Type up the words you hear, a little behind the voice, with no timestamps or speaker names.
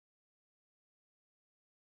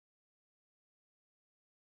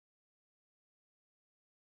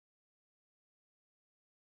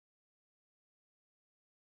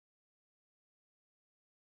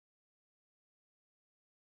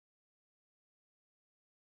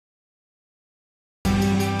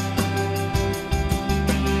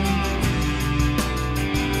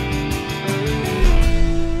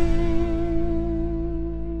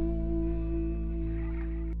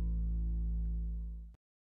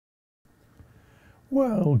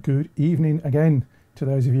Well, good evening again to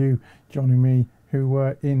those of you joining me who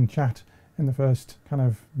were in chat in the first kind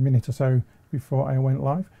of minute or so before I went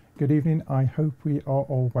live. Good evening. I hope we are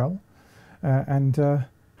all well and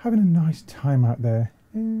having a nice time out there.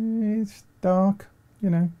 It's dark, you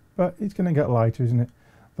know, but it's going to get lighter, isn't it?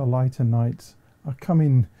 The lighter nights are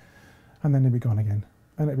coming and then they'll be gone again,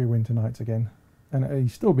 and it'll be winter nights again, and it'll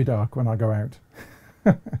still be dark when I go out.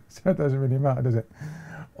 So it doesn't really matter, does it?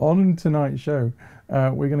 On tonight's show,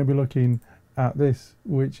 we're going to be looking at this,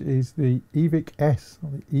 which is the Evic S, or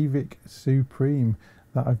the Evic Supreme,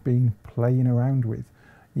 that I've been playing around with.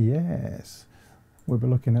 Yes, we'll be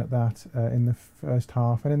looking at that in the first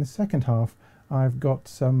half, and in the second half I've got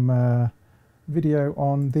some video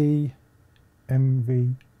on the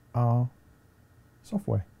MVR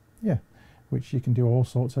software, yeah, which you can do all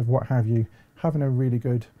sorts of what have you. Having a really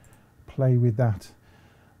good play with that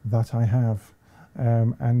I have.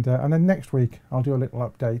 And then next week I'll do a little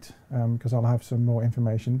update because I'll have some more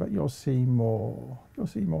information, but you'll see more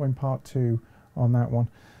in part 2 on that one.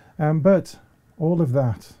 But all of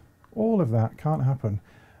that can't happen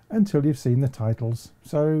until you've seen the titles,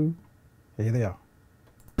 so here they are.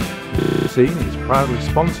 This scene is proudly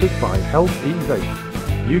sponsored by Health E-Vape,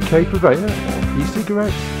 UK purveyor of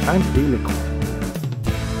e-cigarettes and e-liquid.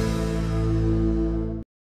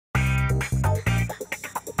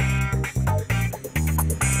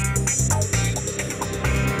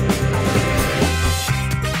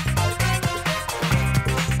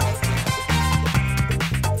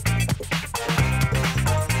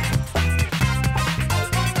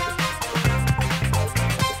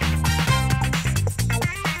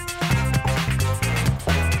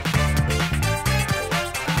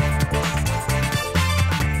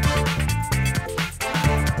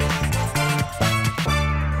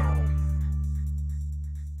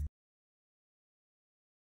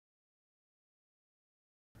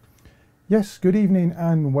 Yes, good evening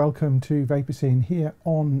and welcome to Vaper Scene here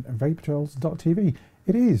on vapetrails.tv.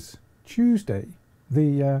 It is Tuesday,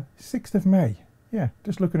 the 6th of May. Yeah,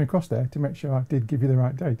 just looking across there to make sure I did give you the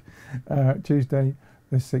right date. Tuesday,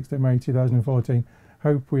 the 6th of May 2014.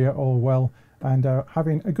 Hope we are all well and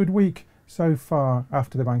having a good week so far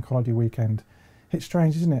after the bank holiday weekend. It's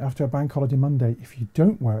strange, isn't it? After a bank holiday Monday, if you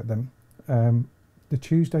don't work them, the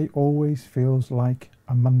Tuesday always feels like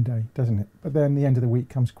a Monday, doesn't it? But then the end of the week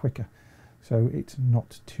comes quicker. So it's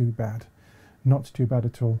not too bad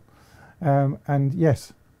at all. And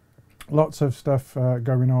yes, lots of stuff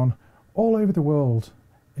going on all over the world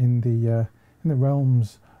in the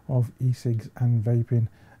realms of e-cigs and vaping.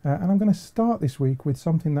 And I'm going to start this week with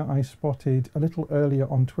something that I spotted a little earlier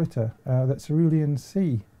on Twitter that Cerulean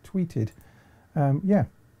C tweeted.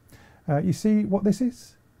 You see what this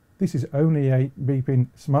is? This is only a beeping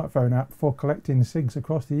smartphone app for collecting cigs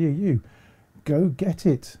across the EU. Go get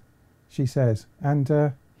it, she says, and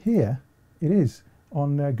here it is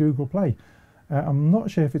on Google Play. I'm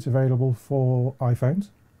not sure if it's available for iPhones,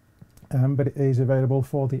 but it is available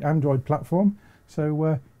for the Android platform,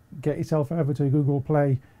 so get yourself over to Google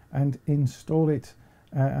Play and install it,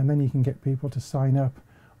 and then you can get people to sign up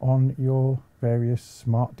on your various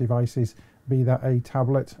smart devices, be that a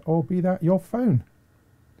tablet or be that your phone.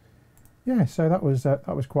 Yeah, so that was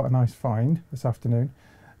quite a nice find this afternoon,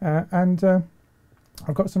 and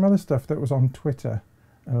I've got some other stuff that was on Twitter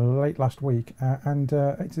late last week, and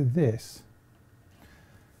it's this.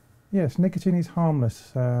 Yes, nicotine is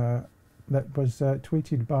harmless. That was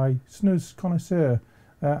tweeted by Snus Connoisseur,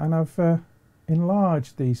 and I've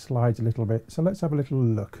enlarged these slides a little bit, so let's have a little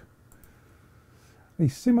look. The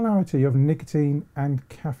similarity of nicotine and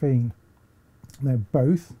caffeine. They're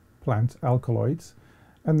both plant alkaloids,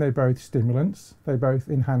 and they're both stimulants. They both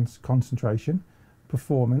enhance concentration,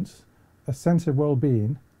 performance, a sense of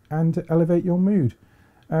well-being, and elevate your mood.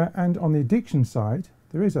 And on the addiction side,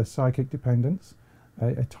 there is a psychic dependence,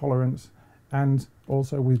 a tolerance, and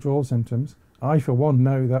also withdrawal symptoms. I, for one,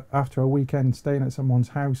 know that after a weekend staying at someone's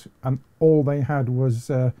house and all they had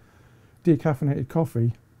was decaffeinated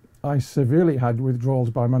coffee, I severely had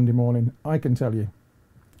withdrawals by Monday morning, I can tell you.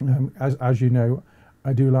 As you know,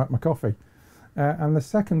 I do like my coffee. And the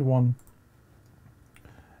second one,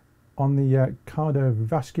 on the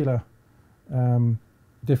cardiovascular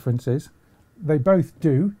differences, they both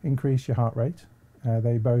do increase your heart rate,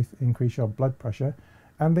 they both increase your blood pressure,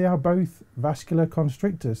 and they are both vascular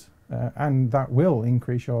constrictors, and that will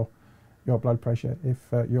increase your blood pressure if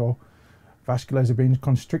your vasculars are being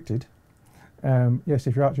constricted. Yes,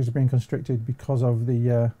 if your arteries are being constricted because of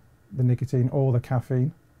the nicotine or the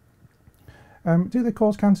caffeine. Do they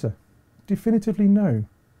cause cancer? Definitively no.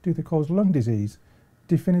 Do they cause lung disease?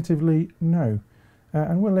 Definitively no.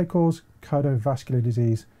 And will they cause cardiovascular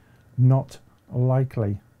disease? Not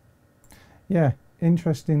likely. Yeah,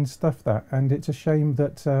 interesting stuff that, and it's a shame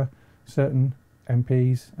that certain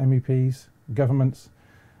MPs, MEPs, governments,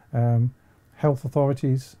 health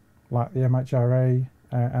authorities like the MHRA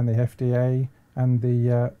and the FDA and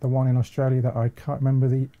the one in Australia that I can't remember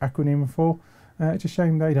the acronym for, it's a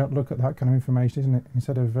shame they don't look at that kind of information, isn't it,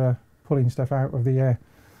 instead of pulling stuff out of the air.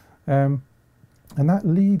 And that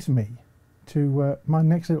leads me to my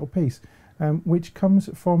next little piece, which comes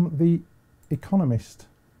from The Economist.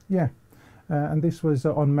 Yeah, and this was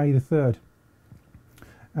on May the 3rd.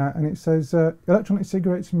 And it says, electronic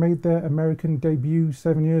cigarettes made their American debut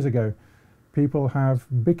 7 years ago. People have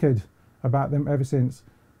bickered about them ever since.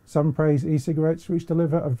 Some praise e-cigarettes, which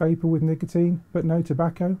deliver a vapor with nicotine but no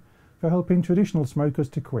tobacco, for helping traditional smokers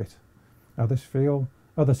to quit. Others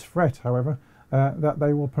fret, however, that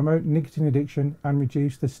they will promote nicotine addiction and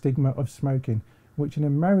reduce the stigma of smoking, which in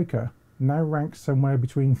America now ranks somewhere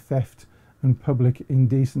between theft and public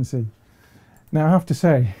indecency. Now, I have to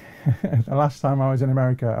say, the last time I was in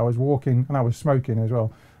America, I was walking, and I was smoking as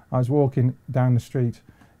well. I was walking down the street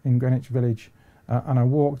in Greenwich Village, and I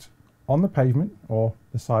walked on the pavement, or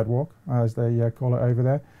the sidewalk, as they call it over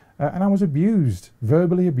there, and I was abused,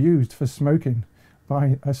 verbally abused for smoking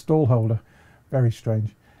by a stallholder. Very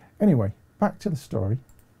strange. Anyway, back to the story.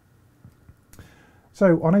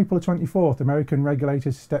 So, on April 24th, American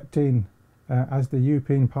regulators stepped in, as the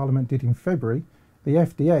European Parliament did in February. The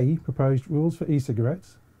FDA proposed rules for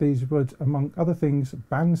e-cigarettes. These would, among other things,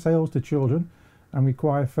 ban sales to children and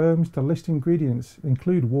require firms to list ingredients,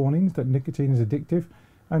 include warnings that nicotine is addictive,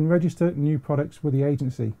 and register new products with the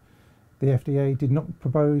agency. The FDA did not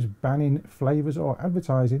propose banning flavours or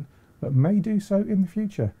advertising, but may do so in the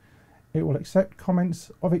future. It will accept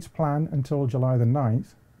comments of its plan until July the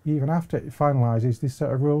 9th. Even after it finalises this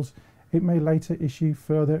set of rules, it may later issue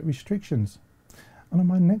further restrictions. And on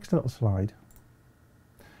my next little slide,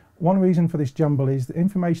 one reason for this jumble is that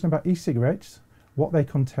information about e-cigarettes, what they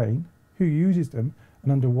contain, who uses them,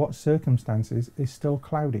 and under what circumstances is still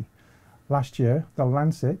cloudy. Last year, The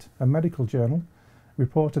Lancet, a medical journal,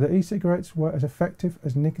 reported that e-cigarettes were as effective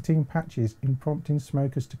as nicotine patches in prompting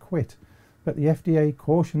smokers to quit, but the FDA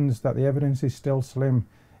cautions that the evidence is still slim.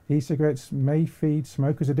 E-cigarettes may feed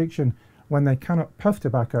smokers' addiction when they cannot puff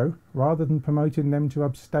tobacco rather than promoting them to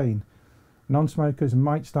abstain. Non-smokers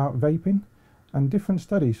might start vaping, and different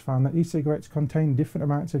studies found that e-cigarettes contain different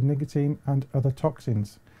amounts of nicotine and other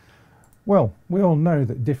toxins. Well, we all know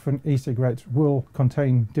that different e-cigarettes will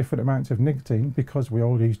contain different amounts of nicotine because we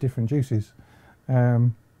all use different juices.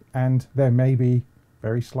 And there may be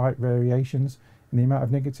very slight variations in the amount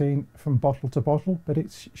of nicotine from bottle to bottle, but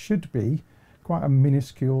it should be quite a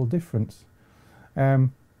minuscule difference.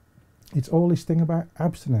 It's all this thing about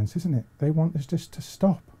abstinence, isn't it? They want us just to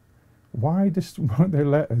stop. Why won't they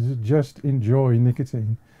let us just enjoy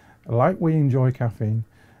nicotine like we enjoy caffeine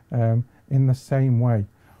in the same way?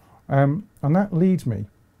 And that leads me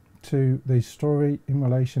to the story in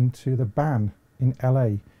relation to the ban in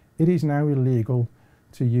LA. It is now illegal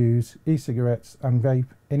to use e-cigarettes and vape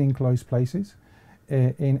in enclosed places,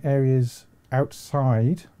 in areas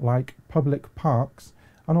outside like public parks,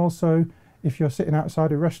 and also if you're sitting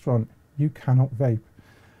outside a restaurant, you cannot vape.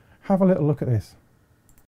 Have a little look at this.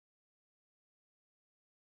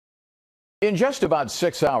 In just about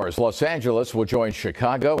 6 hours, Los Angeles will join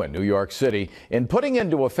Chicago and New York City in putting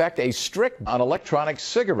into effect a strict ban on electronic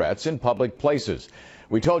cigarettes in public places.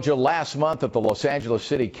 We told you last month that the Los Angeles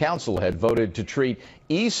City Council had voted to treat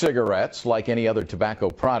e-cigarettes like any other tobacco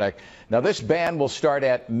product. Now, this ban will start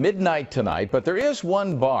at midnight tonight, but there is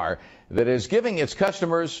one bar that is giving its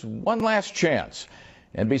customers one last chance.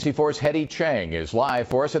 NBC4's Hetty Chang is live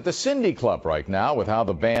for us at the Cindy Club right now with how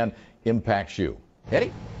the ban impacts you.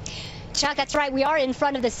 Hetty? Chuck, that's right. We are in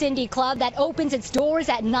front of the Cindy Club that opens its doors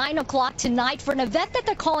at 9 o'clock tonight for an event that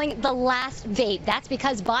they're calling The Last Vape. That's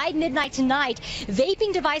because by midnight tonight,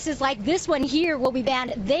 vaping devices like this one here will be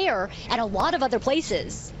banned there and a lot of other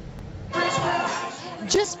places.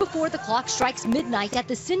 Just before the clock strikes midnight at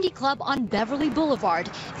the Cindy Club on Beverly Boulevard,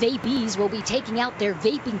 vapees will be taking out their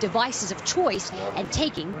vaping devices of choice and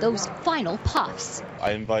taking those final puffs.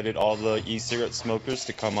 I invited all the e-cigarette smokers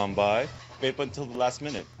to come on by. Vape until the last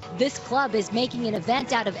minute. This club is making an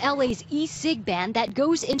event out of LA's e-cig ban that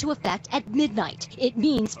goes into effect at midnight. It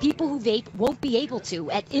means people who vape won't be able to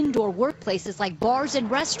at indoor workplaces like bars and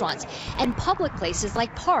restaurants and public places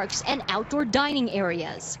like parks and outdoor dining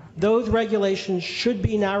areas. Those regulations should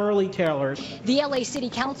be narrowly tailored. The LA City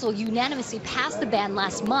Council unanimously passed the ban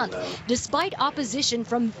last month, despite opposition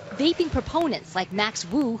from vaping proponents like Max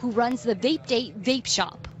Wu, who runs the Vape Day Vape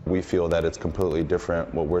Shop. We feel that it's completely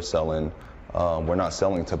different what we're selling. We're not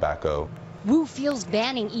selling tobacco. Wu feels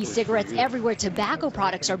banning e-cigarettes everywhere tobacco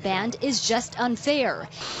products are banned is just unfair.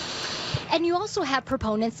 And you also have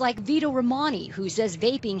proponents like Vito Romani, who says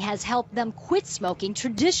vaping has helped them quit smoking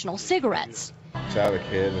traditional cigarettes. I have a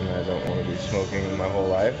kid and I don't want to be smoking my whole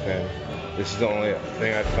life, and this is the only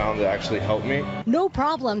thing I found that actually helped me. No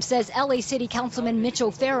problem, says LA City Councilman Mitch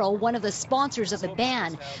O'Farrell, one of the sponsors of the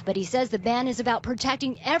ban. But he says the ban is about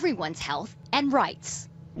protecting everyone's health and rights.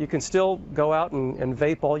 You can still go out and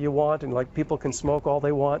vape all you want, and like people can smoke all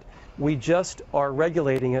they want. We just are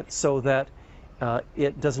regulating it so that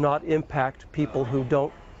it does not impact people who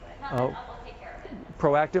don't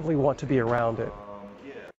proactively want to be around it.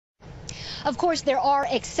 Of course, there are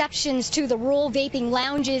exceptions to the rule. Vaping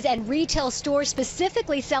lounges and retail stores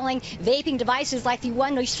specifically selling vaping devices like the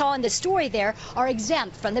one we saw in the story there are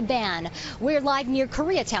exempt from the ban. We're live near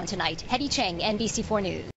Koreatown tonight. Hedy Chang, NBC4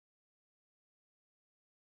 News.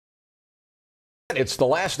 It's the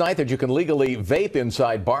last night that you can legally vape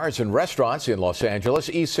inside bars and restaurants in Los Angeles.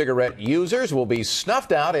 E-cigarette users will be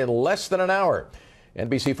snuffed out in less than an hour.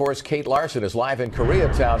 NBC4's Kate Larson is live in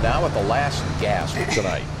Koreatown now at the last gasp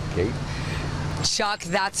tonight. Kate? Chuck,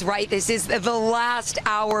 that's right. This is the last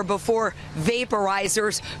hour before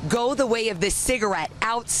vaporizers go the way of the cigarette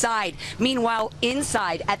outside. Meanwhile,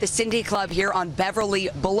 inside at the Cindy Club here on Beverly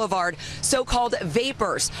Boulevard, so-called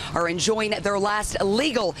vapers are enjoying their last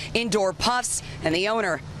legal indoor puffs, and the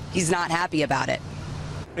owner, he's not happy about it.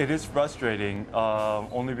 It is frustrating,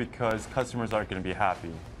 only because customers aren't going to be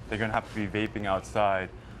happy. They're going to have to be vaping outside,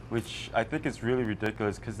 which I think is really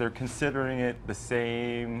ridiculous because they're considering it the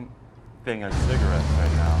same thing as cigarettes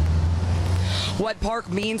right now. What Park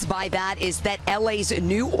means by that is that LA's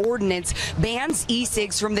new ordinance bans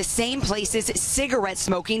e-cigs from the same places cigarette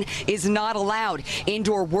smoking is not allowed.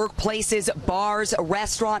 Indoor workplaces, bars,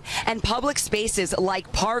 restaurant, and public spaces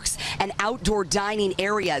like parks and outdoor dining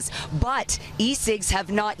areas. But e-cigs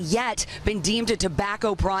have not yet been deemed a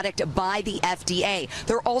tobacco product by the FDA.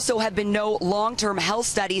 There also have been no long-term health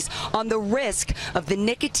studies on the risk of the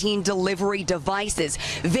nicotine delivery devices.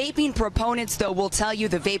 Vaping proponents, though, will tell you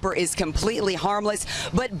the vapor is completely harmless,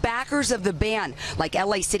 but backers of the ban, like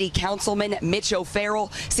LA City Councilman Mitch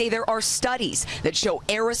O'Farrell, say there are studies that show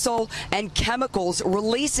aerosol and chemicals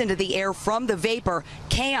released into the air from the vapor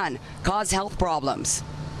can cause health problems.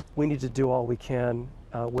 We need to do all we can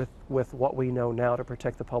with what we know now to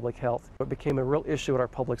protect the public health. It became a real issue at our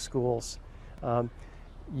public schools.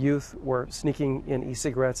 Youth were sneaking in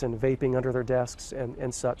e-cigarettes and vaping under their desks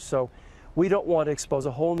and such. So we don't want to expose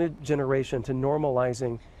a whole new generation to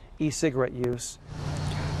normalizing e-cigarette use.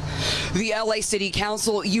 The LA City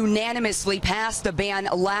Council unanimously passed the ban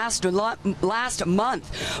last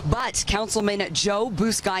month, but Councilman Joe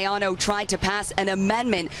Buscaino tried to pass an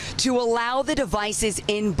amendment to allow the devices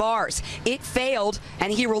in bars. It failed,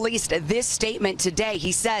 and he released this statement today.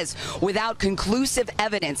 He says, without conclusive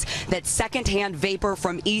evidence that secondhand vapor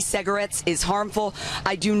from e-cigarettes is harmful,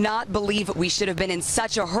 I do not believe we should have been in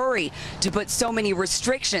such a hurry to put so many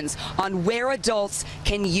restrictions on where adults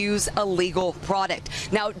can use a legal product.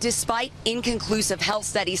 Now, despite inconclusive health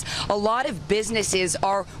studies, a lot of businesses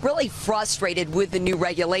are really frustrated with the new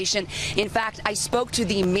regulation. In fact, I spoke to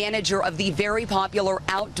the manager of the very popular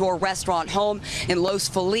outdoor restaurant Home in Los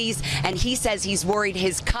Feliz, and he says he's worried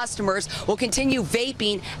his customers will continue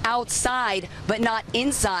vaping outside but not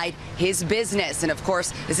inside his business. And of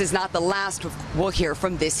course, this is not the last we'll hear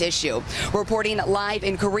from this issue. Reporting live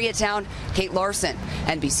in Koreatown, Kate Larson,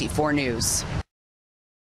 NBC4 News.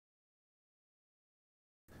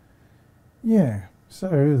 Yeah,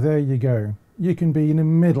 so there you go. You can be in the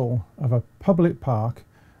middle of a public park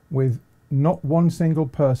with not one single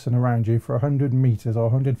person around you for 100 meters or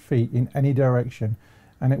 100 feet in any direction,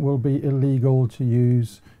 and it will be illegal to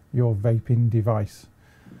use your vaping device.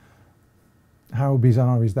 How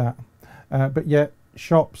bizarre is that? But yet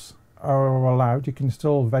shops are allowed. You can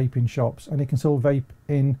still vape in shops, and you can still vape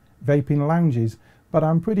in vaping lounges, but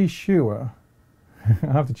I'm pretty sure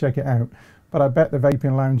I have to check it out, but I bet the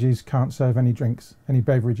vaping lounges can't serve any drinks, any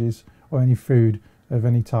beverages, or any food of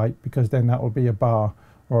any type, because then that would be a bar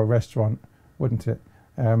or a restaurant, wouldn't it?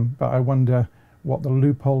 But I wonder what the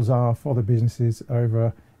loopholes are for the businesses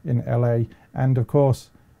over in LA. And of course,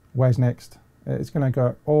 where's next? It's going to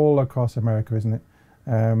go all across America, isn't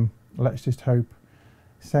it? Let's just hope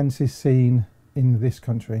sense is seen in this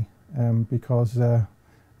country, because that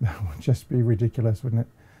would just be ridiculous, wouldn't it?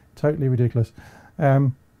 Totally ridiculous.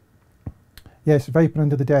 Yes, vaping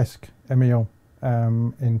under the desk, Emil,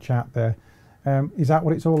 in chat there. Is that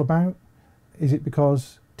what it's all about? Is it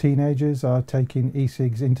because teenagers are taking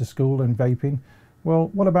e-cigs into school and vaping? Well,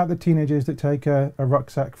 what about the teenagers that take a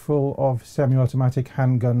rucksack full of semi-automatic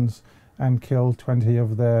handguns and kill 20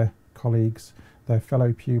 of their colleagues, their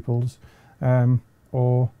fellow pupils,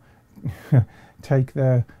 or take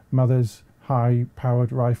their mother's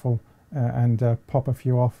high-powered rifle and pop a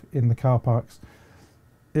few off in the car parks?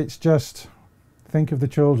 It's just, think of the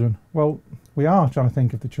children. Well, we are trying to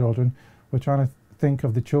think of the children. We're trying to think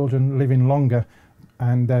of the children living longer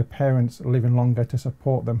and their parents living longer to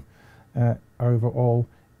support them overall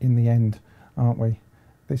in the end, aren't we?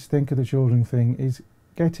 This think of the children thing is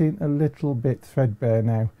getting a little bit threadbare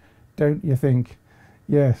now, don't you think?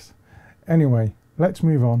 Yes. Anyway, let's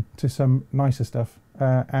move on to some nicer stuff.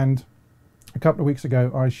 And a couple of weeks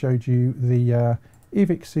ago I showed you the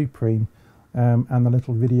Evic Supreme and the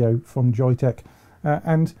little video from Joyetech,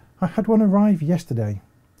 and I had one arrive yesterday.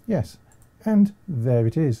 Yes, and there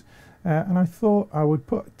it is. And I thought I would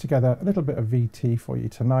put together a little bit of VT for you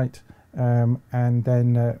tonight, and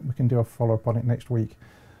then we can do a follow-up on it next week.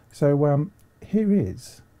 So here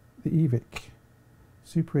is the Evic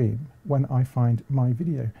Supreme when I find my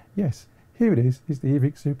video. Yes, here it is. It's the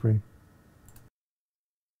Evic Supreme.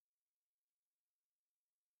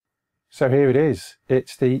 So here it is.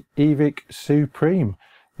 It's the Evic Supreme,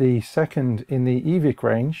 the second in the Evic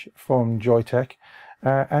range from Joyetech,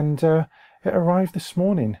 and it arrived this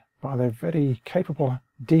morning by the very capable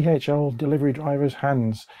DHL delivery driver's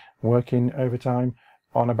hands, working overtime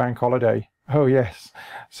on a bank holiday. Oh yes.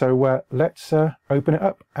 So let's open it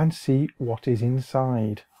up and see what is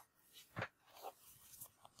inside.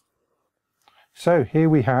 So here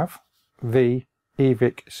we have the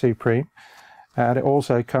Evic Supreme, and it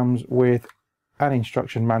also comes with an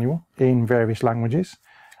instruction manual in various languages,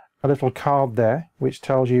 a little card there which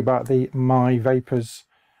tells you about the MVR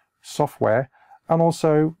software, and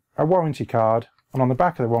also a warranty card, and on the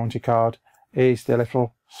back of the warranty card is the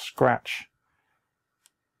little scratch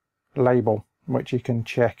label which you can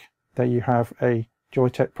check that you have a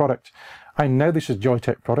Joyetech product. I know this is a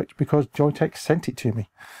Joyetech product because Joyetech sent it to me.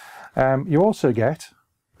 You also get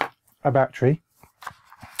a battery,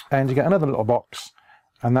 and you get another little box,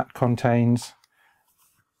 and that contains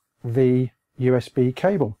the USB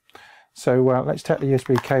cable. So let's take the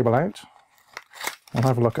USB cable out and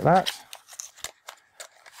have a look at that.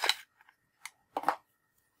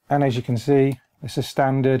 And as you can see, it's a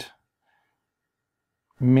standard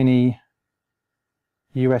mini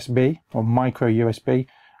USB or micro USB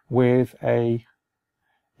with a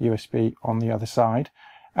USB on the other side.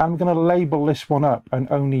 And I'm going to label this one up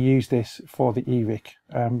and only use this for the Evic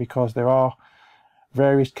because there are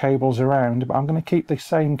various cables around, but I'm going to keep the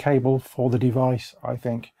same cable for the device, I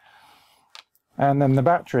think. And then the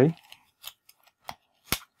battery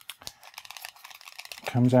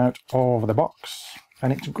comes out of the box,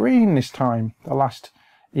 and it's green this time. The last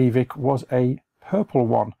Evic was a purple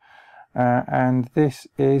one, and this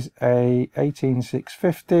is a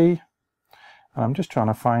 18650, and I'm just trying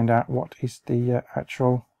to find out what is the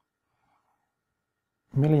actual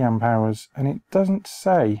milliamp hours, and it doesn't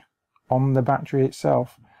say on the battery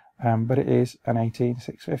itself, but it is an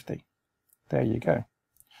 18650. There you go.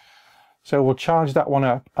 So we'll charge that one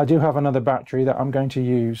up. I do have another battery that I'm going to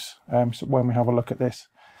use so when we have a look at this.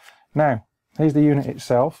 Now, here's the unit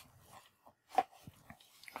itself,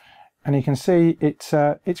 and you can see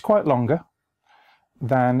it's quite longer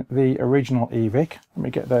than the original Evic. Let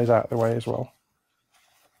me get those out of the way as well.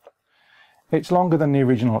 It's longer than the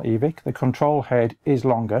original Evic. The control head is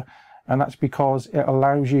longer, and that's because it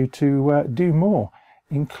allows you to do more,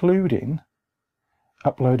 including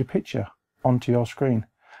upload a picture onto your screen.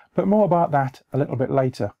 But more about that a little bit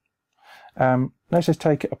later. Let's just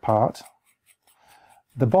take it apart.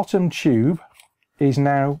 The bottom tube is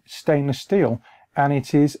now stainless steel, and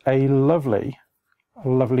it is a lovely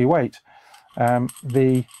weight.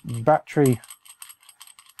 The battery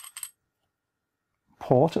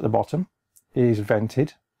port at the bottom is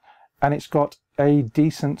vented, and it's got a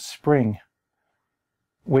decent spring,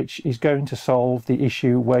 which is going to solve the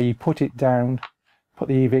issue where you put it down, put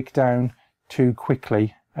the Evic down too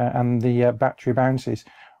quickly and the battery bounces.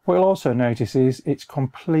 What you'll also notice is it's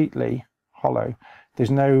completely hollow. There's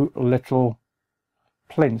no little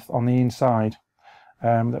plinth on the inside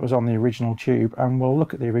that was on the original tube, and we'll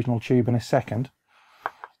look at the original tube in a second.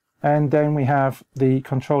 And then we have the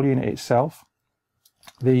control unit itself.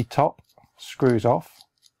 The top screws off,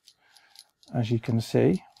 as you can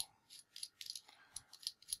see.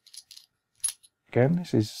 Again,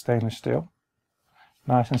 this is stainless steel,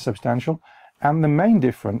 nice and substantial. And the main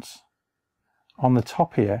difference on the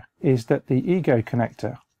top here is that the Ego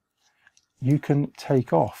connector you can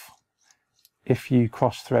take off if you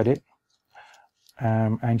cross thread it,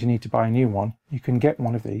 and you need to buy a new one, you can get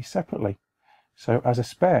one of these separately, so as a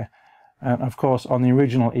spare. And of course on the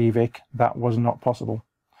original Evic that was not possible.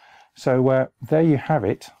 So there you have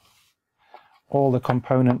it, all the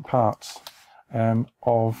component parts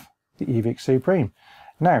of the Evic Supreme.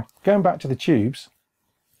 Now going back to the tubes,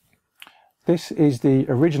 this is the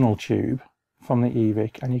original tube from the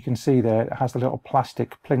Evic, and you can see there it has the little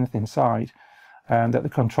plastic plinth inside that the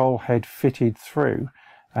control head fitted through,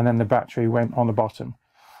 and then the battery went on the bottom.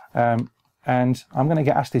 And I'm going to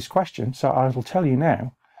get asked this question, so I will tell you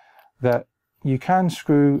now that you can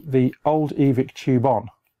screw the old Evic tube on.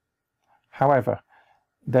 However,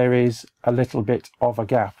 there is a little bit of a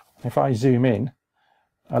gap. If I zoom in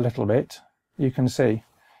a little bit, you can see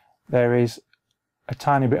there is a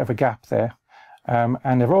tiny bit of a gap there, and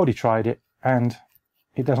I've already tried it and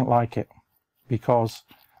it doesn't like it because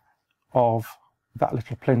of that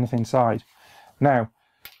little plinth inside. Now,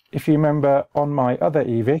 if you remember on my other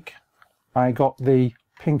Evic, I got the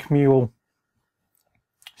Pink Mule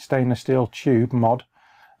stainless steel tube mod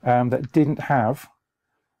that didn't have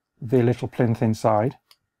the little plinth inside,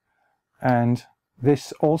 and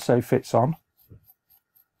this also fits on,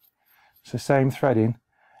 so same threading,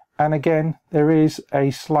 and again there is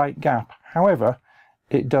a slight gap. However,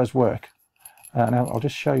 it does work. Now I'll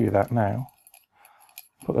just show you that now.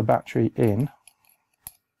 Put the battery in.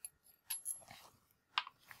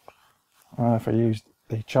 If I use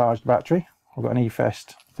the charged battery, I've got an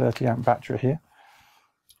eFest 30 amp battery here.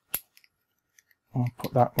 I'll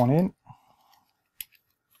put that one in.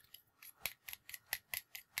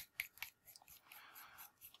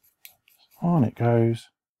 On it goes.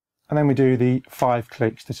 And then we do the 5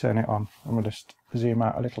 clicks to turn it on. And we'll just zoom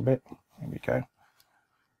out a little bit. There we go.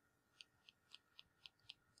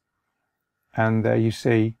 And there you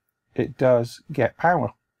see it does get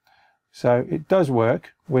power. So it does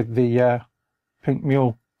work with the Pink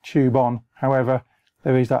Mule tube on. However,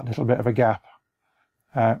 there is that little bit of a gap,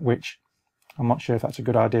 which I'm not sure if that's a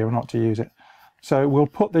good idea or not to use it. So we'll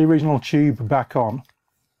put the original tube back on.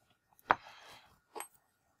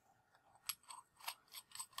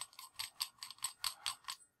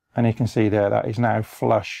 And you can see there that is now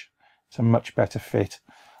flush. It's a much better fit.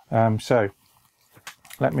 So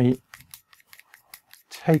let me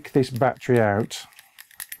take this battery out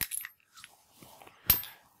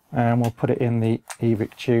and we'll put it in the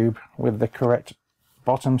Evic tube with the correct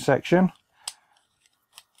bottom section.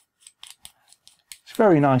 It's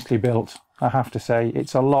very nicely built, I have to say.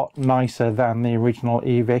 It's a lot nicer than the original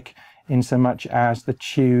Evic in so much as the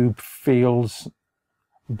tube feels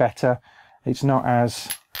better. It's not as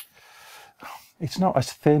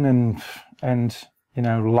thin and you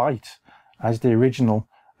know, light as the original,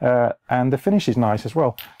 and the finish is nice as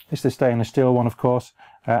well. This is the stainless steel one, of course,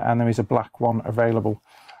 and there is a black one available.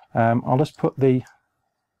 I'll just put the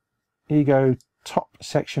Ego top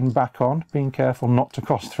section back on, being careful not to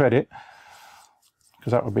cross thread it,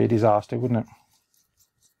 because that would be a disaster, wouldn't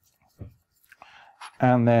it?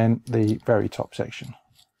 And then the very top section.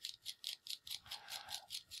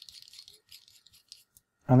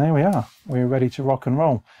 And there we are, we're ready to rock and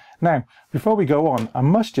roll. Now, before we go on, I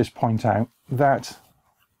must just point out that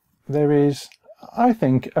there is, I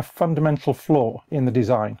think, a fundamental flaw in the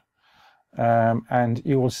design. And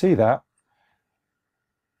you will see that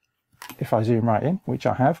if I zoom right in, which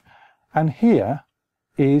I have. And here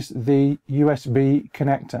is the USB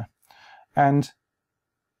connector. And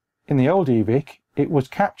in the old Evic, it was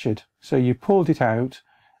captured. So you pulled it out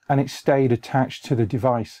and it stayed attached to the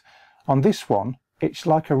device. On this one, it's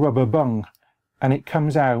like a rubber bung, and it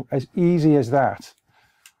comes out as easy as that.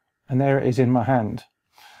 And there it is in my hand.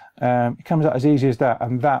 It comes out as easy as that,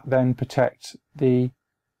 and that then protects the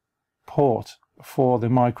port for the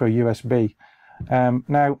micro USB.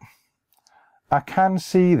 Now, I can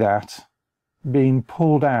see that being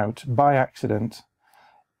pulled out by accident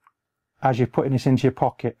as you're putting this into your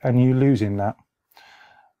pocket and you losing that.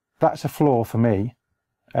 That's a flaw for me.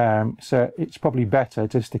 So it's probably better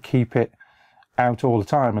just to keep it out all the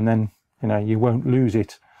time, and then you know you won't lose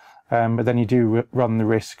it, but then you do run the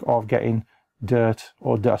risk of getting dirt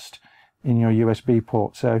or dust in your USB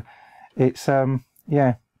port. So it's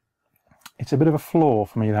yeah, it's a bit of a flaw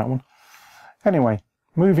for me, that one. Anyway,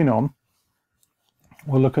 moving on,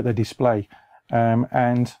 we'll look at the display,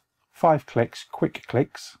 and 5 clicks, quick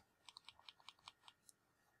clicks,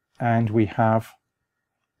 and we have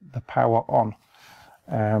the power on,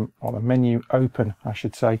 or the menu open, I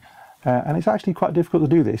should say. And it's actually quite difficult to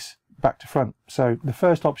do this back to front. So the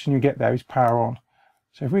first option you get there is power on.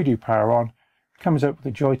 So if we do power on, it comes up with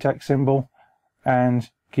the Joyetech symbol and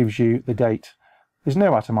gives you the date. There's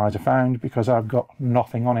no atomizer found because I've got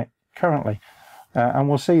nothing on it currently. and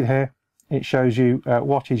we'll see here it shows you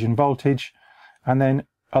wattage and voltage, and then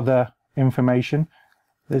other information.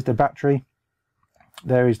 There's the battery,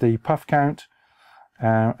 there is the puff count,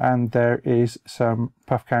 and there is some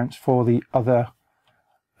puff counts for the other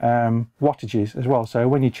wattages as well. So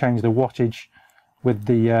when you change the wattage with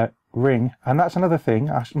the ring, and that's another thing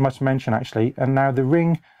I must mention actually, and now the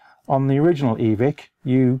ring on the original Evic,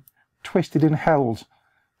 you twisted and held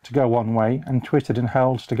to go one way and twisted and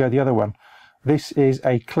held to go the other one. This is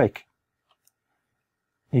a click.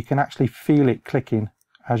 You can actually feel it clicking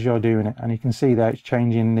as you're doing it, and you can see that it's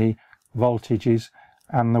changing the voltages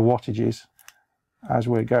and the wattages as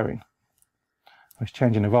we're going. It's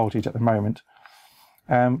changing the voltage at the moment.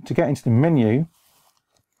 To get into the menu,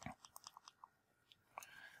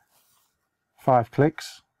 5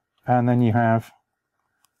 clicks, and then you have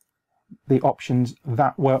the options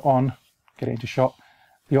that were on, get into shot,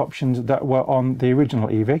 the options that were on the original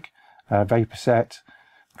Evic, Vaper set,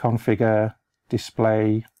 configure,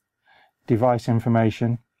 display, device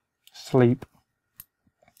information, sleep.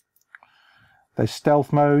 There's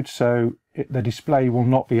stealth mode, so the display will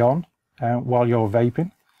not be on while you're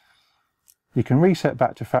vaping. You can reset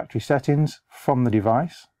back to factory settings from the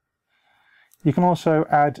device. You can also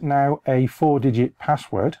add now a 4-digit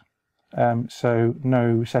password, so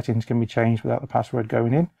no settings can be changed without the password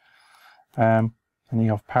going in. And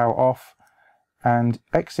you have power off and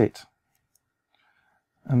exit.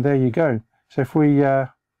 And there you go. So if we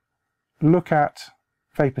look at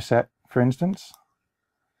Vaper set, for instance,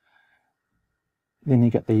 then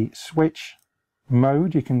you get the switch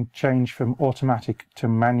mode. You can change from automatic to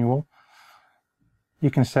manual.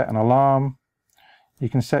 You can set an alarm. You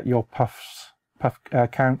can set your puff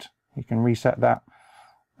count. You can reset that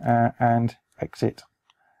and exit.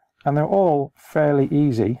 And they're all fairly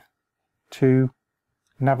easy to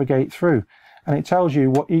navigate through. And it tells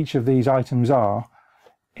you what each of these items are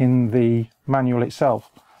in the manual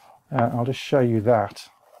itself. I'll just show you that.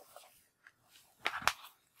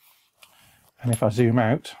 And if I zoom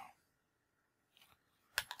out,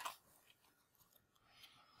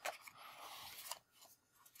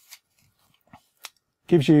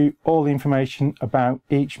 gives you all the information about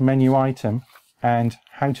each menu item and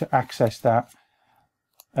how to access that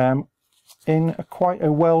in quite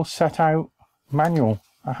a well set out manual,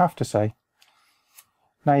 I have to say.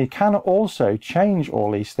 Now you can also change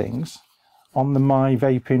all these things on the My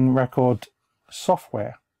Vaping Record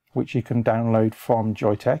software, which you can download from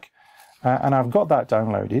Joyetech, and I've got that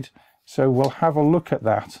downloaded, so we'll have a look at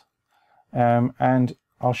that, and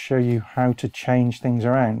I'll show you how to change things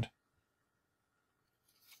around.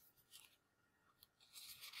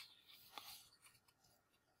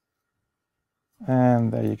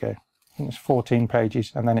 And there you go. I think it's 14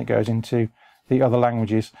 pages, and then it goes into the other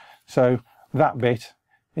languages. So that bit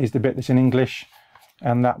is the bit that's in English,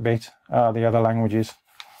 and that bit are the other languages.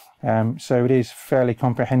 So it is fairly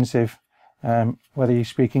comprehensive, whether you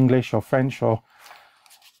speak English or French or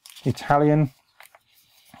Italian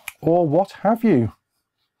or what have you.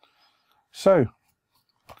 So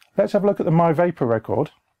let's have a look at the My Vaper record,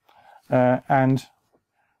 and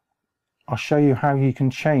I'll show you how you can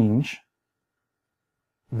change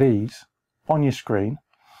these on your screen,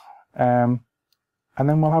 and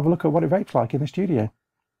then we'll have a look at what it vapes like in the studio.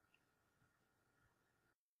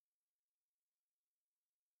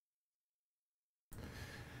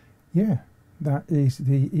 Yeah, that is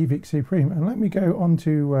the Evic Supreme, and let me go on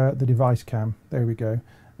to the device cam. There we go.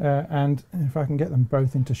 And if I can get them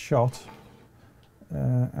both into shot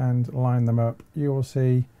and line them up, you will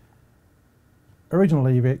see original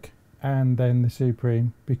Evic and then the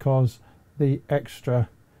Supreme, because the extra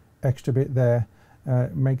bit there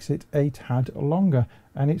makes it a tad longer,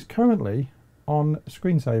 and it's currently on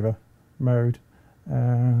screensaver mode.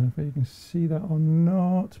 If you can see that or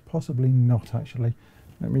not, possibly not actually.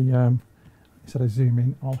 Let me instead of zoom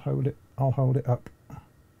in, I'll hold it up.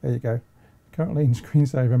 There you go. Currently in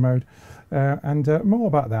screensaver mode, and more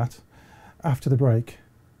about that after the break.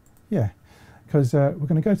 Yeah, because we're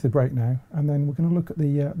going to go to the break now, and then we're going to look at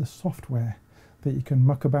the software that you can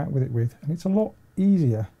muck about with it with, and it's a lot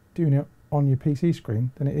easier doing it on your PC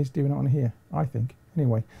screen than it is doing it on here, I think.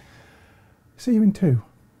 Anyway, see you in 2.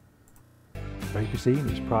 Vaper Scene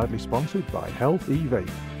is proudly sponsored by Health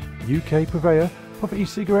E-Vape, UK purveyor of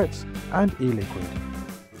e-cigarettes and e-liquid.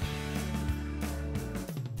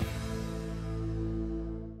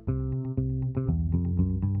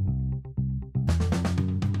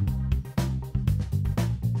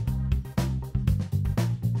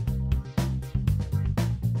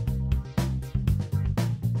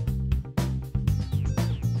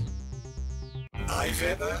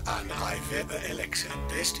 iVaper and iVaper Elixir,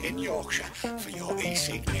 based in Yorkshire, for your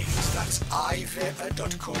e-cig needs. That's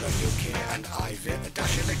iVaper.co.uk and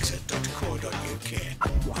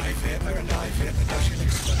iVaper-elixir.co.uk. iVaper and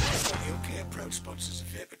iVaper-elixir.co.uk, proud sponsors of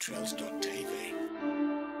VaporTrails.tv.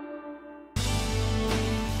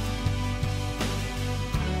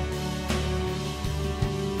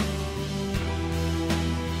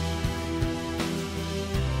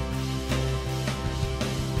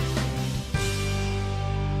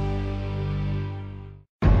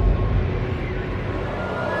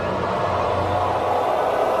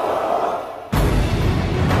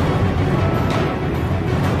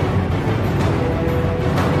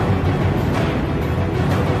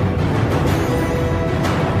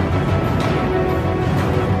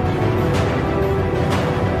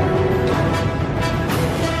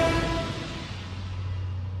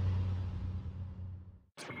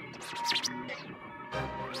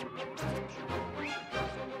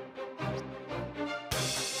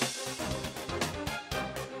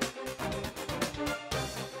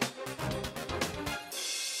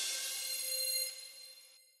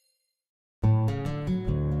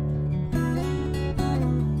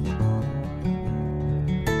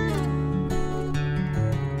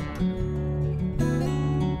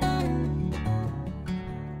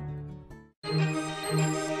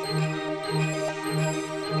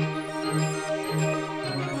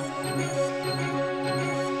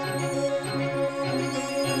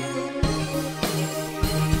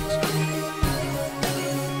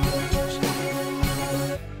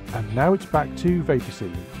 Now it's back to Vaper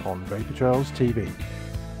Scene on Vapor Trails TV.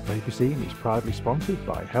 Vaper Scene is proudly sponsored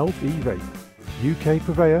by Health E-Vape, UK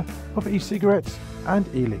purveyor of e-cigarettes and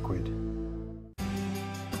e-liquid.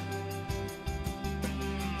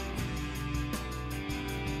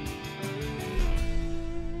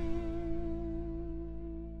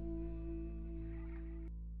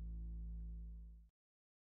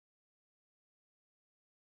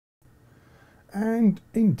 And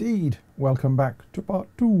indeed, welcome back to part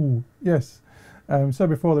 2. Yes, so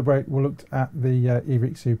before the break we looked at the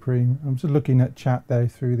Evic Supreme. I'm just looking at chat there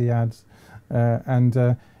through the ads,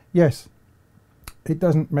 and yes, it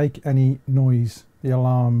doesn't make any noise, the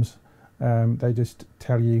alarms. They just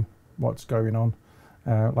tell you what's going on,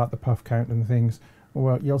 like the puff count and things.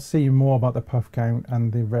 Well, you'll see more about the puff count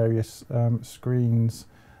and the various screens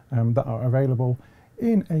that are available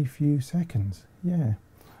in a few seconds. Yeah.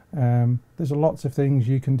 There's lots of things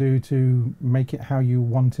you can do to make it how you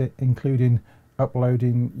want it, including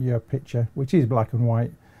uploading your picture, which is black and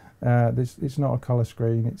white. It's not a color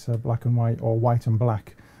screen, it's a black and white or white and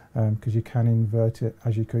black, because you can invert it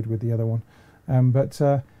as you could with the other one. But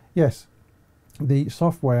yes, the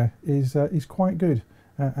software is quite good,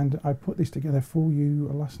 and I put this together for you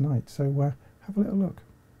last night, so have a little look.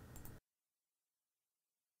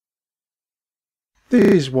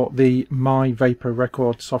 This is what the My Vaper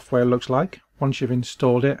Record software looks like once you've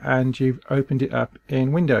installed it and you've opened it up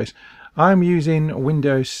in Windows. I'm using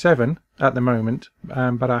Windows 7 at the moment,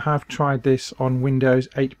 but I have tried this on Windows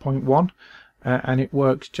 8.1 and it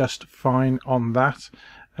works just fine on that,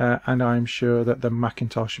 and I'm sure that the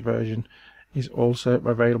Macintosh version is also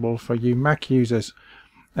available for you Mac users.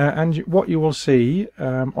 And what you will see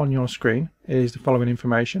on your screen is the following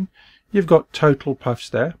information. You've got total puffs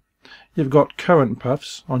there. You've got current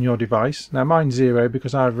puffs on your device. Now mine's 0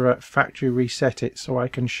 because I've factory reset it so I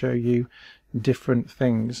can show you different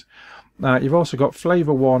things. You've also got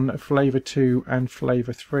flavor 1, flavor 2 and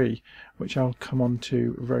flavor 3, which I'll come on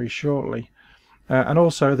to very shortly. And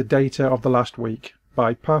also the data of the last week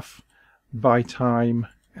by puff, by time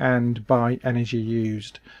and by energy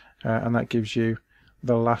used. And that gives you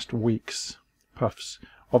the last week's puffs.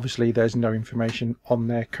 Obviously there's no information on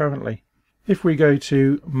there currently. If we go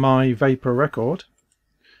to My Vaper Record,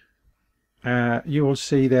 you will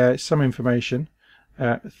see there some information.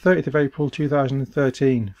 30th of April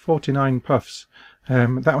 2013, 49 puffs.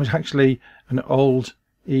 That was actually an old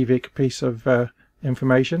Evic piece of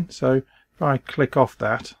information. So if I click off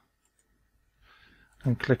that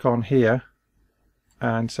and click on here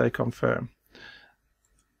and say confirm,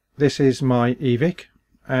 this is my Evic,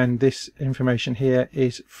 and this information here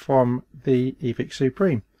is from the Evic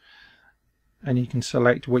Supreme. And you can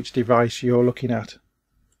select which device you're looking at.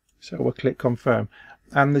 So we'll click confirm,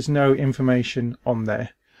 and there's no information on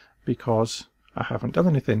there because I haven't done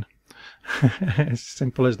anything. As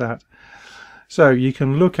simple as that. So you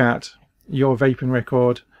can look at your vaping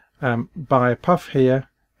record by a puff here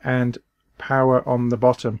and power on the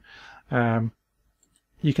bottom.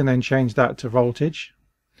 You can then change that to voltage.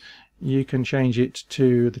 You can change it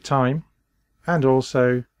to the time and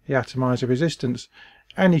also the atomizer resistance.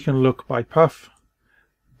 And you can look by puff,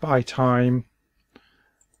 by time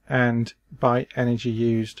and by energy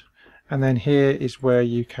used. And then here is where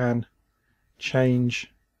you can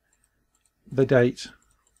change the date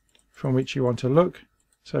from which you want to look.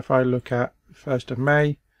 So if I look at 1st of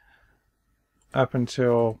May up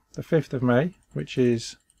until the 5th of May, which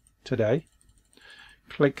is today,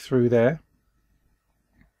 click through there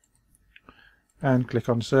and click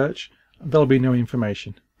on search, there'll be no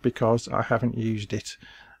information because I haven't used it.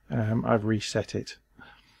 I've reset it.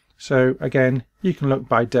 So again, you can look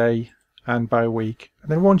by day and by week,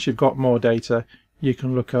 and then once you've got more data, you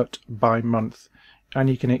can look at by month, and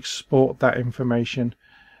you can export that information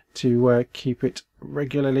to keep it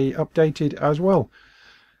regularly updated as well.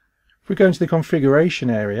 If we go into the configuration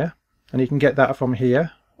area, and you can get that from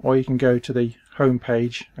here, or you can go to the home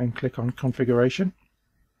page and click on configuration.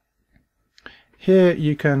 Here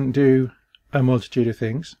you can do a multitude of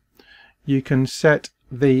things. You can set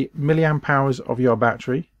the milliamp hours of your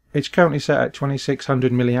battery. It's currently set at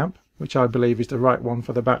 2600 milliamp, which I believe is the right one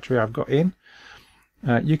for the battery I've got in.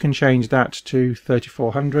 You can change that to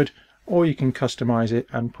 3400, or you can customize it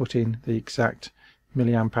and put in the exact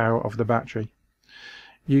milliamp hour of the battery.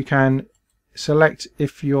 You can select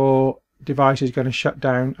if your device is going to shut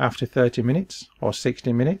down after 30 minutes or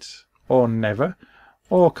 60 minutes or never,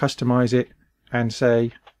 or customize it and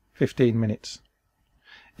say 15 minutes.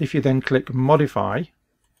 If you then click modify,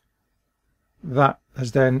 that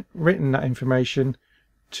has then written that information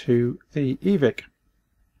to the Evic.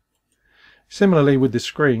 Similarly with the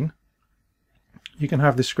screen, you can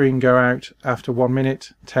have the screen go out after 1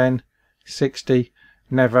 minute, 10, 60,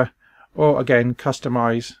 never, or again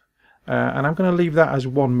customize, and I'm going to leave that as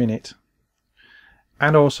 1 minute.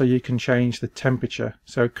 And also you can change the temperature.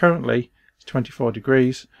 So currently it's 24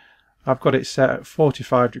 degrees. I've got it set at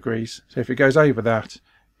 45 degrees, so if it goes over that,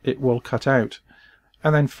 it will cut out.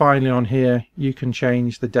 And then finally on here you can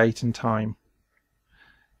change the date and time.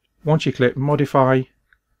 Once you click modify,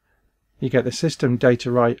 you get the system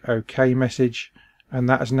data right OK message, and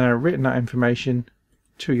that has now written that information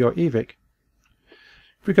to your Evic.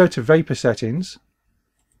 If we go to Vaper settings,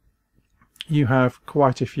 you have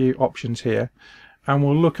quite a few options here, and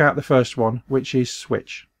we'll look at the first one, which is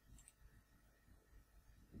switch.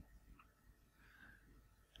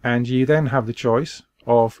 And you then have the choice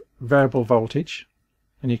of variable voltage,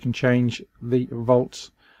 and you can change the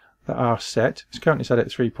volts that are set. It's currently set at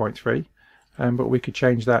 3.3, but we could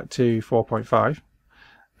change that to 4.5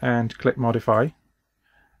 and click modify,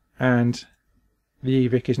 and the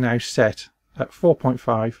Evic is now set at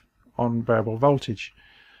 4.5 on variable voltage.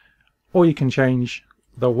 Or you can change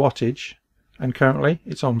the wattage, and currently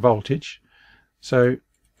it's on voltage, so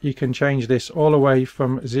you can change this all the way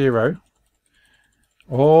from 0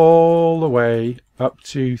 all the way up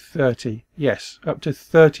to 30. Yes, up to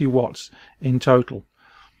 30 watts in total.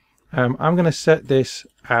 I'm going to set this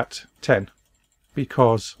at 10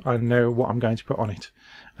 because I know what I'm going to put on it,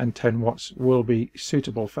 and 10 watts will be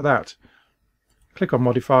suitable for that. Click on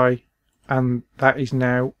modify, and that is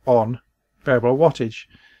now on variable wattage.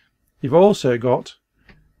 You've also got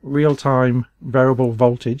real-time variable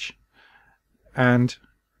voltage and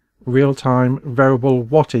real-time variable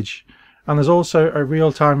wattage, and there's also a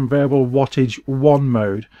real-time variable wattage 1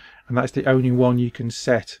 mode, and that's the only one you can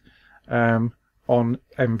set on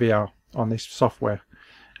MVR on this software.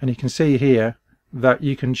 And you can see here that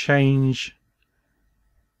you can change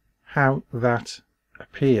how that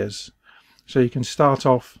appears. So you can start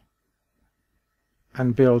off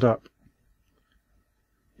and build up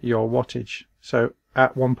your wattage. So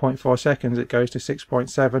at 1.4 seconds it goes to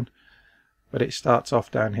 6.7, but it starts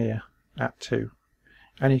off down here at 2.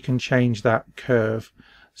 And you can change that curve,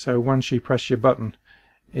 so once you press your button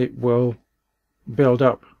it will build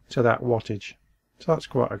up to that wattage. So that's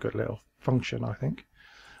quite a good little function, I think.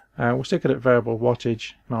 We'll stick it at variable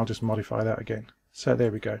wattage, and I'll just modify that again. So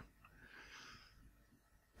there we go.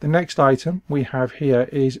 The next item we have here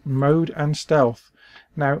is mode and stealth.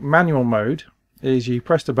 Now manual mode is you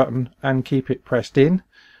press the button and keep it pressed in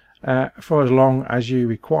for as long as you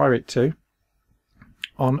require it to.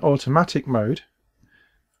 On automatic mode,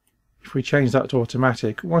 if we change that to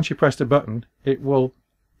automatic, once you press the button it will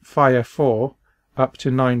fire for up to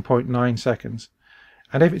 9.9 seconds.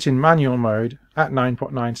 And if it's in manual mode, at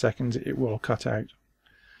 9.9 seconds it will cut out.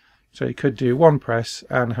 So you could do one press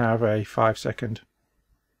and have a 5-second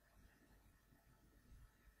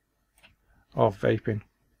of vaping.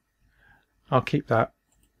 I'll keep that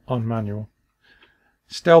on manual.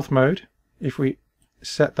 Stealth mode, if we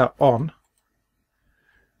set that on,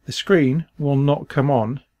 the screen will not come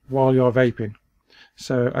on while you're vaping.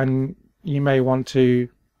 So, and you may want to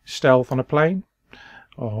stealth on a plane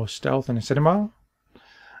or stealth in a cinema,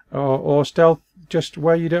 or stealth just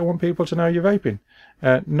where you don't want people to know you're vaping.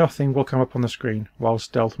 Nothing will come up on the screen while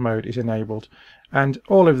stealth mode is enabled. And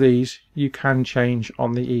all of these you can change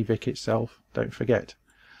on the Evic itself, don't forget.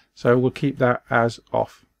 So we'll keep that as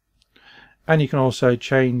off. And you can also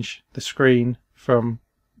change the screen from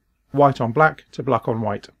white on black to black on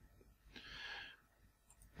white.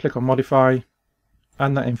 Click on modify,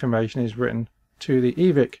 and that information is written to the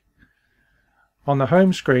Evic. On the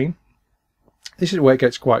home screen, this is where it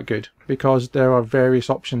gets quite good, because there are various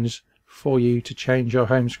options for you to change your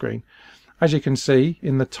home screen. As you can see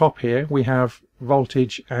in the top here, we have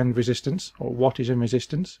voltage and resistance, or wattage and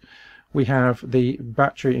resistance. We have the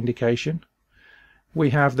battery indication, we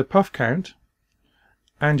have the puff count,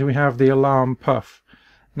 and we have the alarm puff.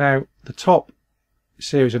 Now the top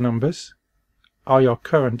series of numbers are your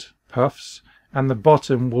current puffs, and the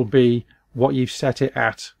bottom will be what you've set it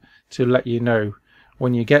at to let you know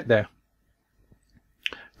when you get there.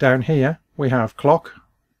 Down here we have clock,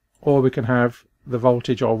 or we can have the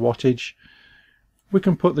voltage or wattage. We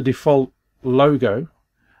can put the default logo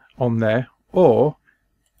on there, or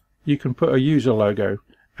you can put a user logo,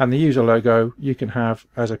 and the user logo you can have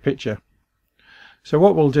as a picture. So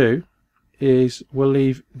what we'll do is we'll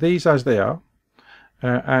leave these as they are,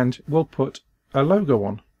 and we'll put a logo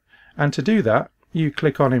on. And to do that, you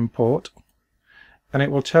click on import, and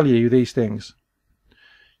it will tell you these things.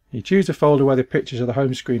 You choose a folder where the pictures of the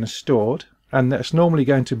home screen are stored, and that's normally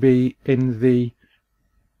going to be in the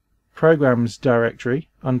programs directory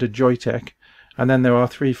under Joyetech, and then there are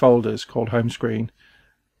 3 folders called home screen,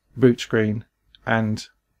 boot screen and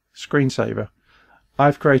screensaver.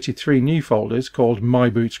 I've created 3 new folders called my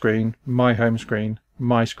boot screen, my home screen,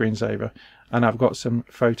 my screensaver, and I've got some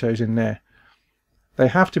photos in there. They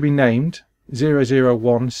have to be named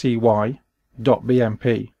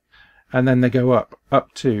 001cy.bmp, and then they go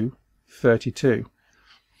up to 32.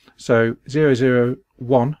 So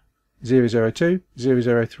 001, 002,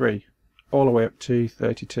 003, all the way up to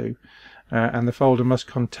 32, and the folder must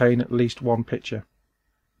contain at least 1 picture,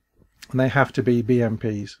 and they have to be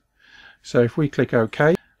BMPs. So if we click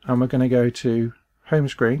OK, and we're going to go to home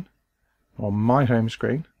screen, or my home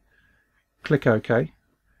screen, click OK,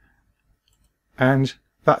 and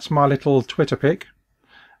that's my little Twitter pic,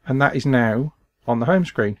 and that is now on the home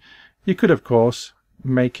screen. You could of course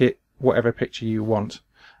make it whatever picture you want,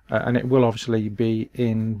 and it will obviously be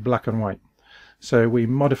in black and white. So we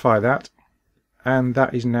modify that, and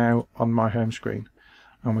that is now on my home screen,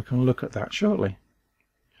 and we can look at that shortly.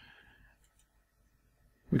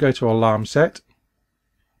 We go to alarm set.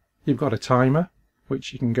 You've got a timer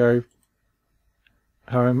which you can go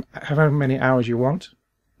however many hours you want.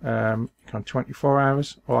 You can have 24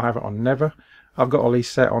 hours or have it on never. I've got all these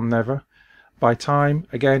set on never. By time,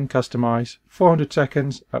 again, customize 400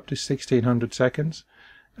 seconds up to 1600 seconds,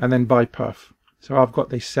 and then by puff. So I've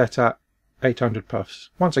got these set at 800 puffs.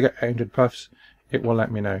 Once I get 800 puffs, it will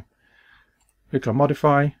let me know. Click on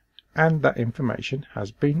modify, and that information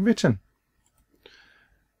has been written.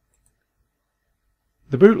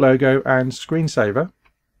 The boot logo and screensaver,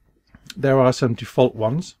 there are some default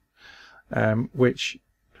ones, which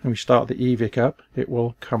when we start the Evic up, it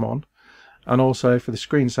will come on, and also for the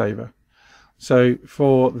screensaver. So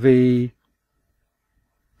for the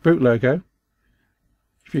boot logo,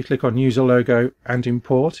 if you click on user logo and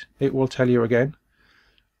import, it will tell you again.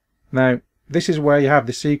 Now this is where you have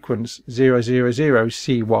the sequence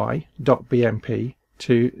 000cy.bmp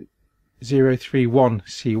to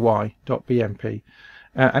 031cy.bmp,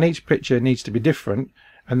 and each picture needs to be different,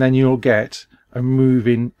 and then you'll get a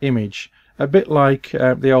moving image, a bit like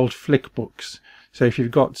the old flick books. So if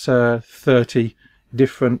you've got 30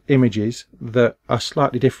 different images that are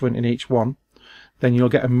slightly different in each one, then you'll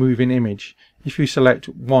get a moving image. If you select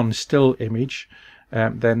one still image,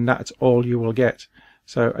 then that's all you will get.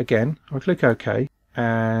 So again, I'll click OK,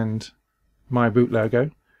 and my boot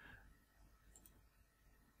logo,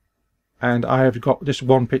 and I have got just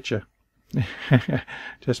one picture,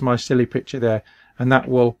 just my silly picture there, and that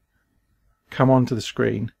will come onto the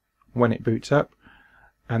screen when it boots up.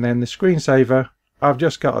 And then the screensaver I've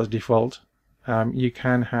just got as default. You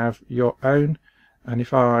can have your own, and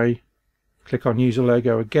if I click on user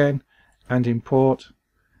logo again and import,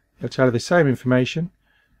 it'll tell you the same information,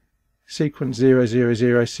 sequence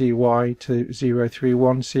 000cy to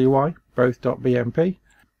 031cy, both .bmp,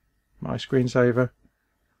 my screensaver,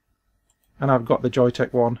 and I've got the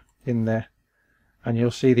Joyetech one in there, and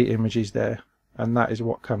you'll see the images there, and that is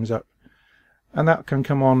what comes up. And that can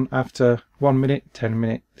come on after 1 minute, 10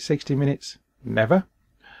 minutes, 60 minutes, never.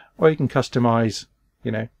 Or you can customize,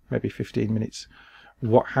 you know, maybe 15 minutes,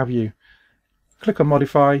 what have you. Click on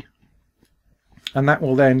modify, and that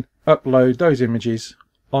will then upload those images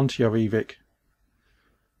onto your Evic,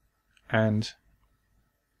 and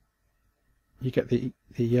you get the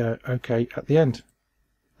OK at the end.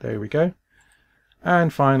 There we go.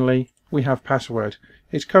 And finally we have password.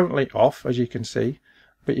 It's currently off, as you can see,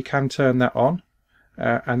 but you can turn that on,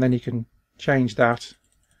 and then you can change that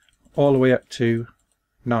all the way up to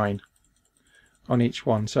 9 on each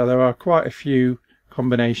one. So there are quite a few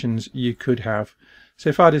combinations you could have. So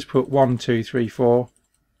if I just put 1, 2, 3, 4,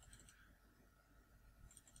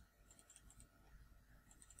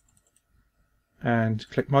 and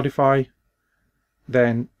click modify,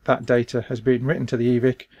 then that data has been written to the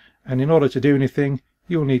Evic, and in order to do anything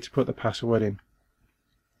you'll need to put the password in.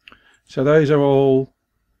 So those are all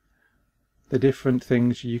the different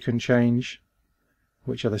things you can change,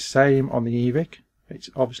 which are the same on the Evic. It's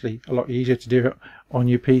obviously a lot easier to do it on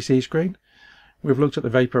your PC screen. We've looked at the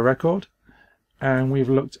Vaper record, and we've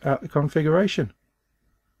looked at the configuration.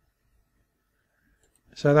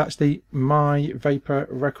 So that's the My Vaper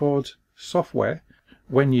record software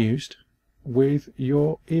when used with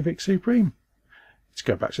your Evic Supreme. Let's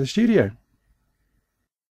go back to the studio.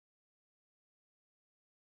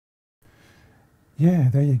 Yeah,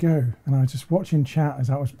 there you go. And I was just watching chat as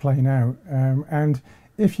that was playing out, and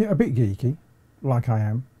if you're a bit geeky like I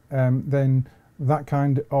am, then that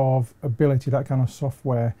kind of ability, that kind of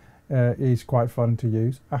software is quite fun to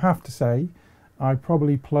use. I have to say, I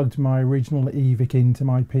probably plugged my original Evic into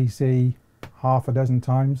my PC half a dozen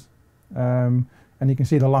times, and you can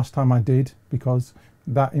see the last time I did because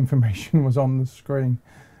that information was on the screen.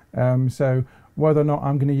 So whether or not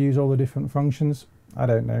I'm going to use all the different functions, I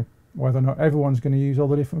don't know. Whether or not everyone's going to use all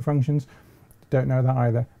the different functions, don't know that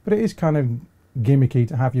either. But it is kind of gimmicky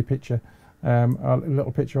to have your picture, a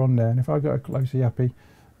little picture on there. And if I go closer yappy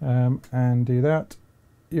and do that,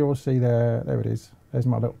 you'll see there it is. There's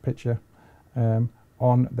my little picture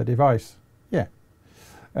on the device. Yeah.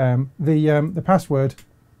 The password,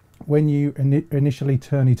 when you initially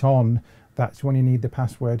turn it on, that's when you need the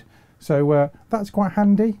password. So that's quite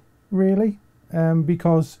handy, really,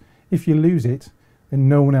 because if you lose it, then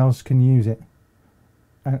no one else can use it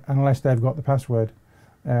unless they've got the password.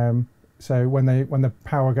 So when the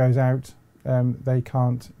power goes out, they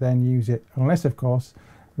can't then use it unless, of course,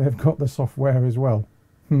 they've got the software as well.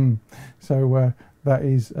 So that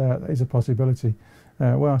is a possibility.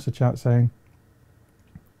 What else the chat saying?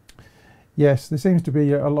 Yes, there seems to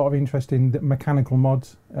be a lot of interest in the mechanical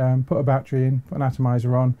mods. Put a battery in, put an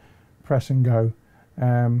atomizer on, press and go.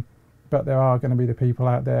 But there are going to be the people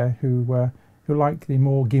out there who like the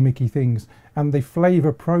more gimmicky things. And the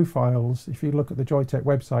flavor profiles, if you look at the Joyetech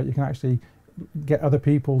website, you can actually get other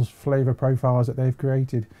people's flavor profiles that they've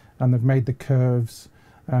created, and they've made the curves,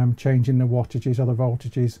 changing the wattages or the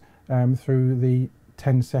voltages through the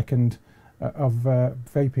 10-second of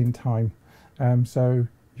vaping time. So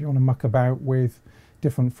if you want to muck about with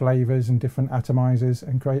different flavors and different atomizers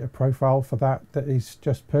and create a profile for that is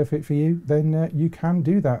just perfect for you, then you can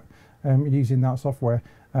do that using that software.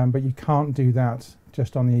 But you can't do that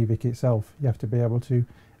just on the Evic itself. You have to be able to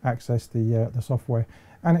access the software,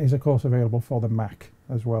 and it is of course available for the Mac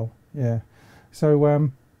as well. Yeah, so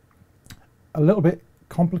a little bit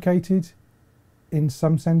complicated in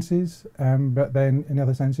some senses, but then in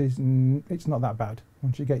other senses it's not that bad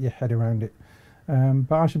once you get your head around it.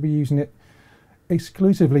 But I should be using it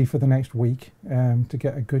exclusively for the next week to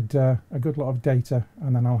get a good lot of data,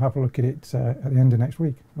 and then I'll have a look at it at the end of next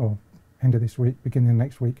week, or end of this week, beginning of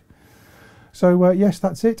next week. So yes,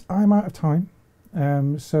 that's it. I'm out of time.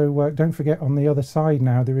 So don't forget, on the other side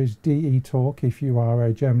now there is DE Talk if you are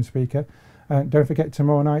a German speaker. Don't forget,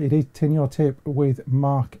 tomorrow night it is Tin Your Tip with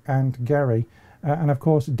Mark and Gary. And of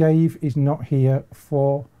course Dave is not here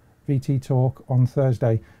for VT Talk on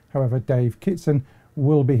Thursday. However, Dave Kitson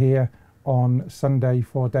will be here on Sunday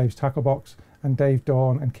for Dave's Tackle Box, and Dave,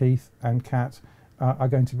 Dawn and Keith and Kat are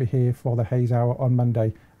going to be here for the Haze Hour on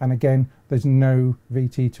Monday. And again, there's no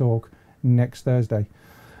VT Talk next Thursday.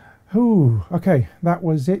 Ooh, okay, that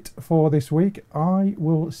was it for this week. I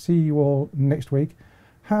will see you all next week.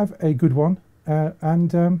 Have a good one,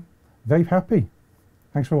 and vape happy.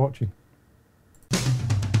 Thanks for watching.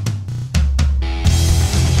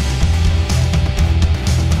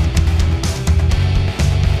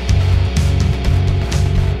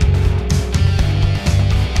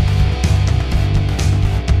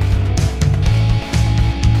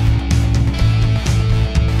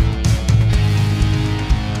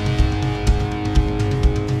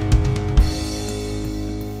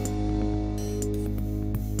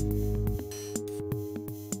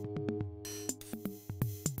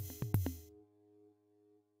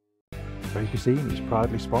 Vaper Scene is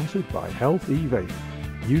proudly sponsored by Health E-Vape,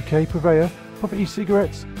 UK purveyor of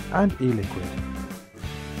e-cigarettes and e-liquid.